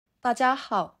大家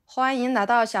好，欢迎来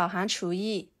到小寒厨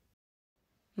艺。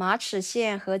马齿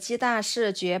莧和鸡蛋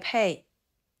是绝配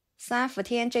，3伏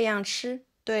天这样吃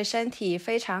对身体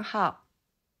非常好，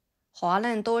滑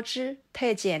嫩多汁，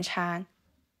特解馋，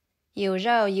有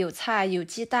肉有菜有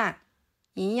鸡蛋，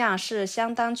营养是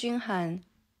相当均衡。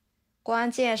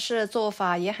关键是做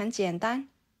法也很简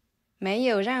单，没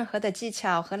有任何的技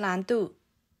巧和难度。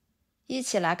一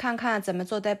起来看看怎么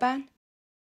做的吧。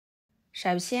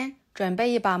首先准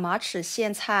备一把马齿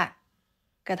莧菜，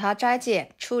给它摘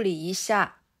剪处理一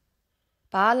下，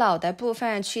把老的部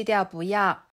分去掉不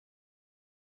要。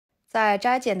在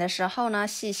摘剪的时候呢，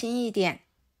细心一点，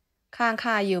看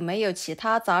看有没有其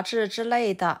他杂质之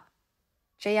类的，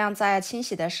这样在清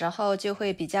洗的时候就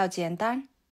会比较简单。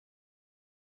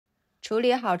处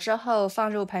理好之后放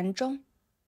入盆中，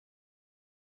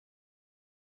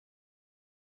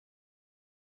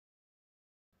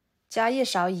加1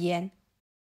勺盐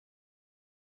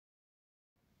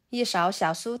，1勺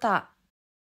小苏打，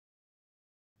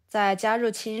再加入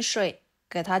清水，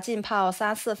给它浸泡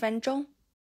3-4分钟。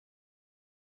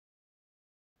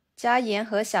加盐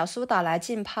和小苏打来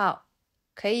浸泡，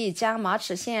可以将马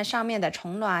齿莧上面的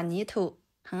虫卵泥土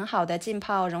很好的浸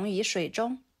泡溶于水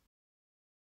中。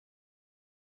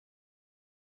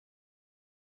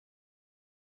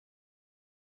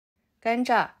跟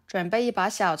着准备一把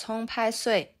小葱拍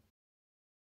碎，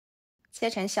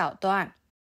切成小段，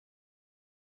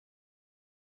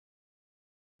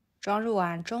装入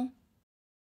碗中。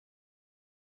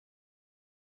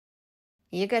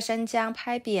1个生姜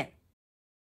拍扁，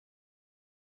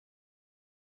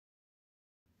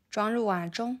装入碗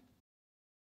中。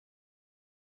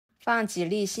放几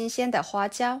粒新鲜的花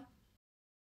椒，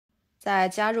再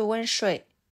加入温水，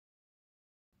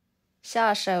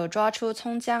下手抓出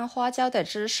葱姜花椒的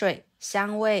汁水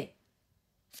香味，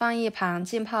放一旁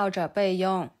浸泡着备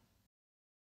用。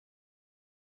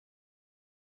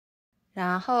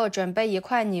然后准备1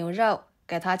块牛肉，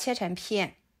给它切成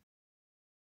片，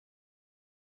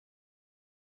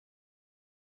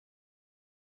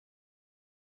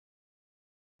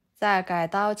再改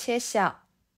刀切小。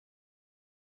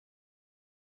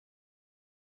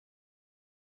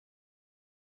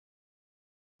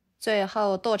最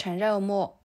后剁成肉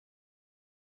末，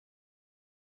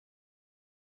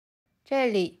这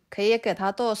里可以给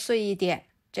它剁碎一点，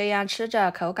这样吃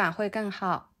着口感会更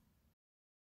好。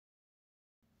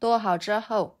剁好之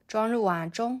后装入碗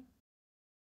中，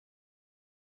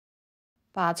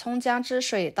把葱姜汁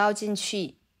水倒进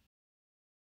去，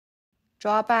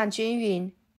抓拌均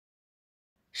匀，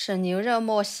使牛肉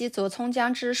末吸足葱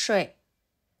姜汁水，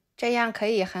这样可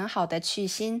以很好的去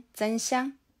腥增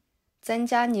香，增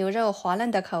加牛肉滑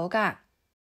嫩的口感。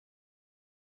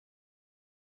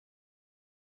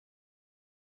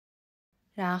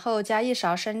然后加1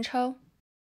勺生抽，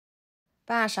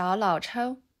半勺老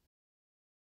抽，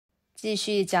继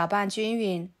续搅拌均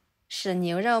匀，使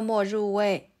牛肉末入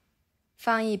味，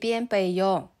放一边备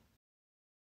用。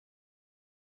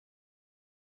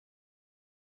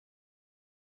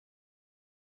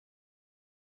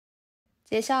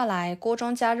接下来锅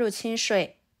中加入清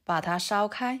水，把它烧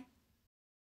开。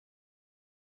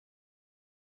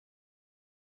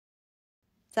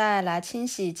再来清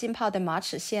洗浸泡的马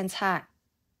齿莧菜，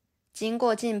经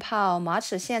过浸泡，马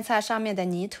齿莧菜上面的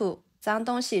泥土、脏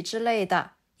东西之类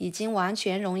的已经完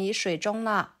全溶于水中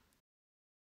了。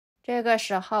这个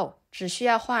时候只需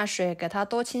要换水给它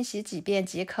多清洗几遍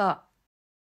即可。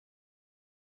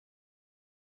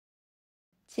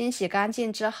清洗干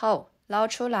净之后捞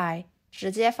出来，直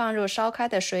接放入烧开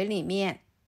的水里面，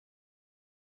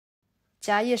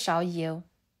加1勺油，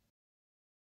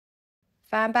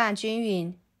翻拌均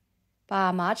匀，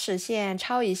把马齿莧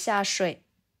焯一下水。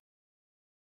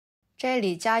这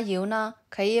里加油呢，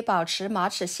可以保持马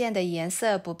齿莧的颜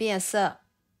色不变色。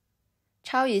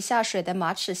焯一下水的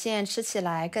马齿莧吃起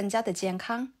来更加的健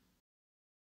康，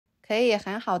可以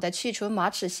很好的去除马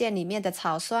齿莧里面的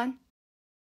草酸。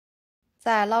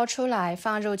再捞出来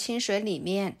放入清水里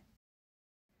面，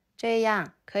这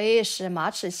样可以使马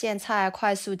齿莧菜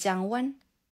快速降温。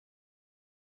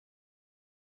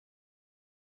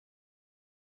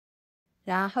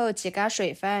然后挤干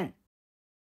水分，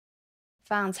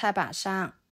放菜板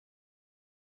上，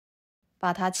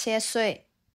把它切碎，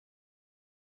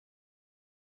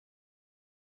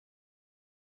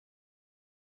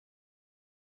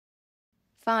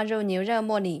放入牛肉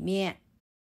末里面，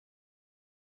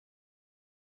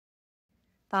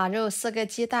打入4个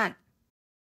鸡蛋，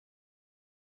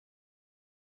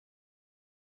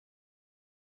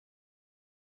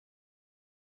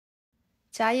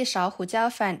加1勺胡椒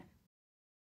粉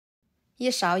，1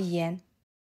勺盐，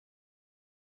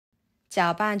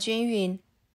搅拌均匀。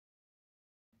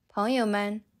朋友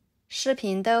们，视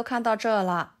频都看到这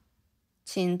了，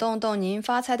请动动您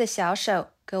发财的小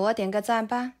手，给我点个赞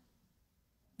吧。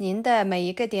您的每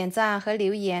一个点赞和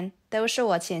留言都是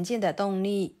我前进的动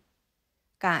力，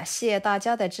感谢大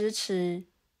家的支持。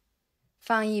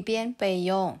放一边备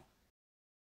用。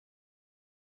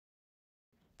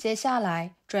接下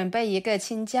来准备一个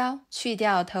青椒，去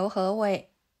掉头和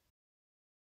尾，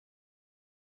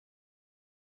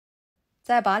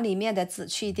再把里面的籽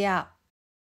去掉，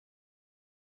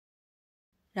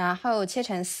然后切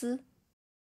成丝，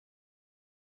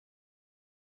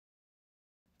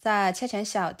再切成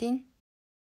小丁，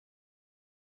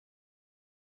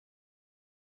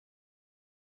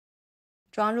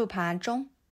装入盘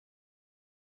中。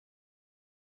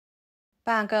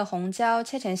半个红椒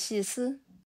切成细丝，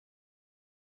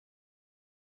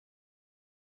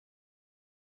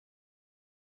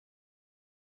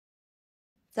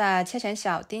再切成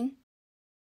小丁。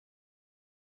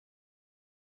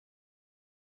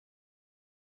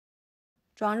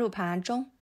装入盘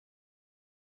中。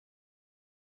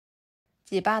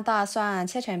几瓣大蒜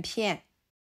切成片，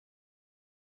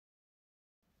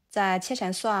再切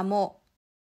成蒜末。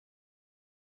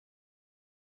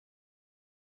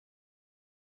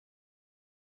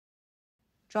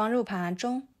装入盘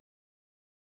中。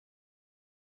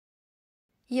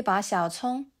一把小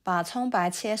葱，把葱白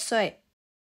切碎，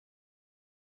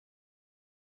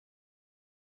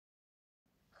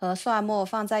和蒜末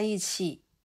放在一起，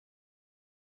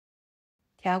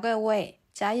调个味，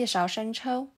加1勺生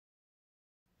抽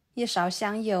，1勺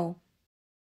香油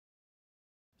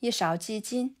，1勺鸡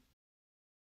精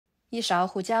，1勺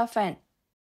胡椒粉，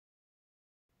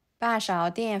半勺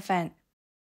淀粉，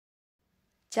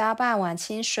加半碗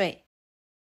清水，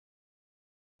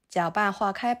搅拌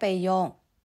化开备用。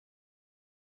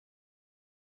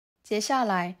接下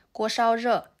来锅烧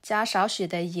热，加少许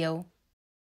的油。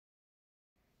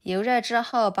油热之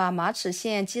后，把马齿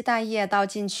莧鸡蛋液倒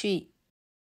进去，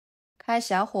开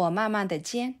小火慢慢的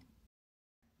煎，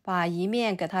把一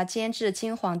面给它煎至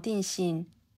金黄定型，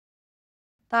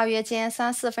大约煎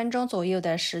3-4分钟左右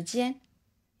的时间。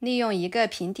利用一个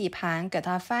平底盘给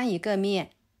它翻一个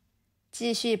面，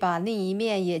继续把另一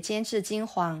面也煎至金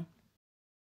黄。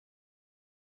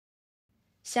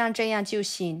像这样就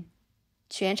行，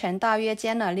全程大约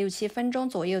煎了6-7分钟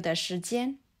左右的时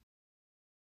间。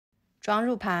装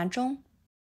入盘中。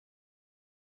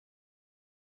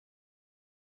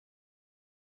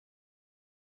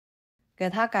给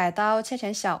它改刀切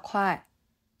成小块，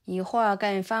一会儿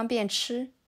更方便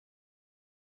吃。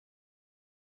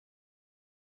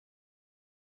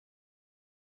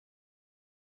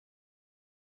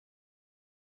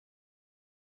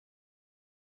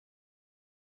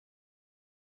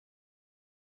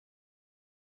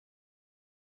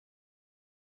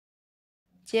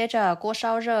接着锅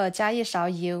烧热，加1勺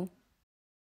油，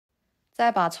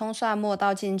再把葱蒜末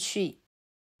倒进去，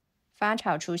翻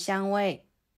炒出香味。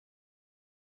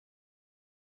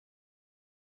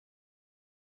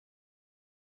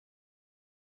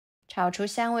炒出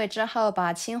香味之后，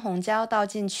把青红椒倒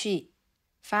进去，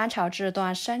翻炒至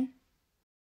断生。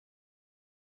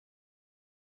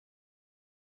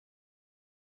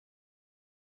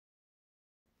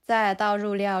再倒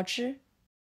入料汁，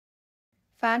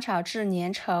翻炒至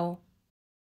粘稠。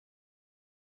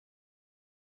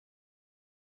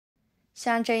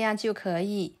像这样就可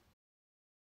以。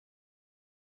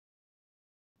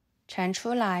盛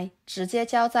出来，直接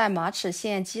浇在马齿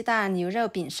莧鸡蛋牛肉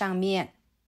饼上面。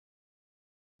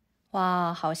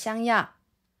哇，好香呀！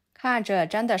看着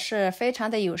真的是非常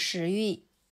的有食欲。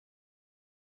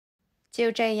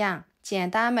就这样，简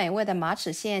单美味的马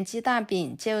齿莧鸡蛋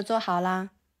饼就做好啦。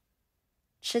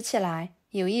吃起来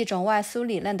有一种外酥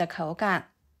里嫩的口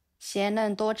感，鲜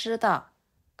嫩多汁的，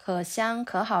可香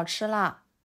可好吃啦。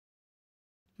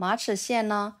马齿莧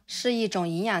呢，是一种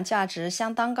营养价值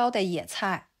相当高的野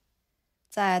菜，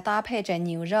再搭配着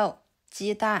牛肉、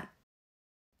鸡蛋，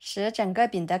使整个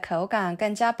饼的口感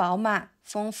更加饱满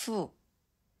丰富。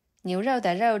牛肉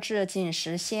的肉质紧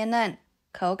实鲜嫩，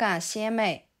口感鲜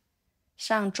美，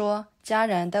上桌家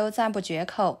人都赞不绝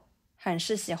口，很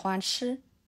是喜欢吃。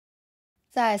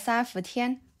在三伏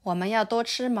天，我们要多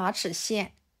吃马齿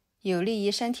莧，有利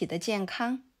于身体的健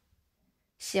康。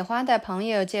喜欢的朋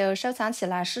友就收藏起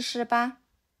来试试吧。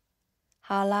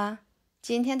好啦，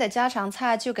今天的家常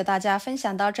菜就给大家分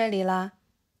享到这里啦。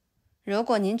如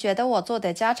果您觉得我做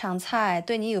的家常菜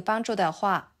对你有帮助的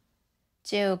话，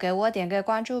就给我点个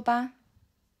关注吧。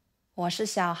我是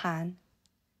小韩，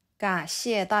感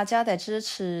谢大家的支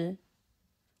持，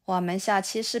我们下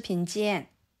期视频见，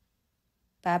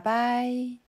拜拜。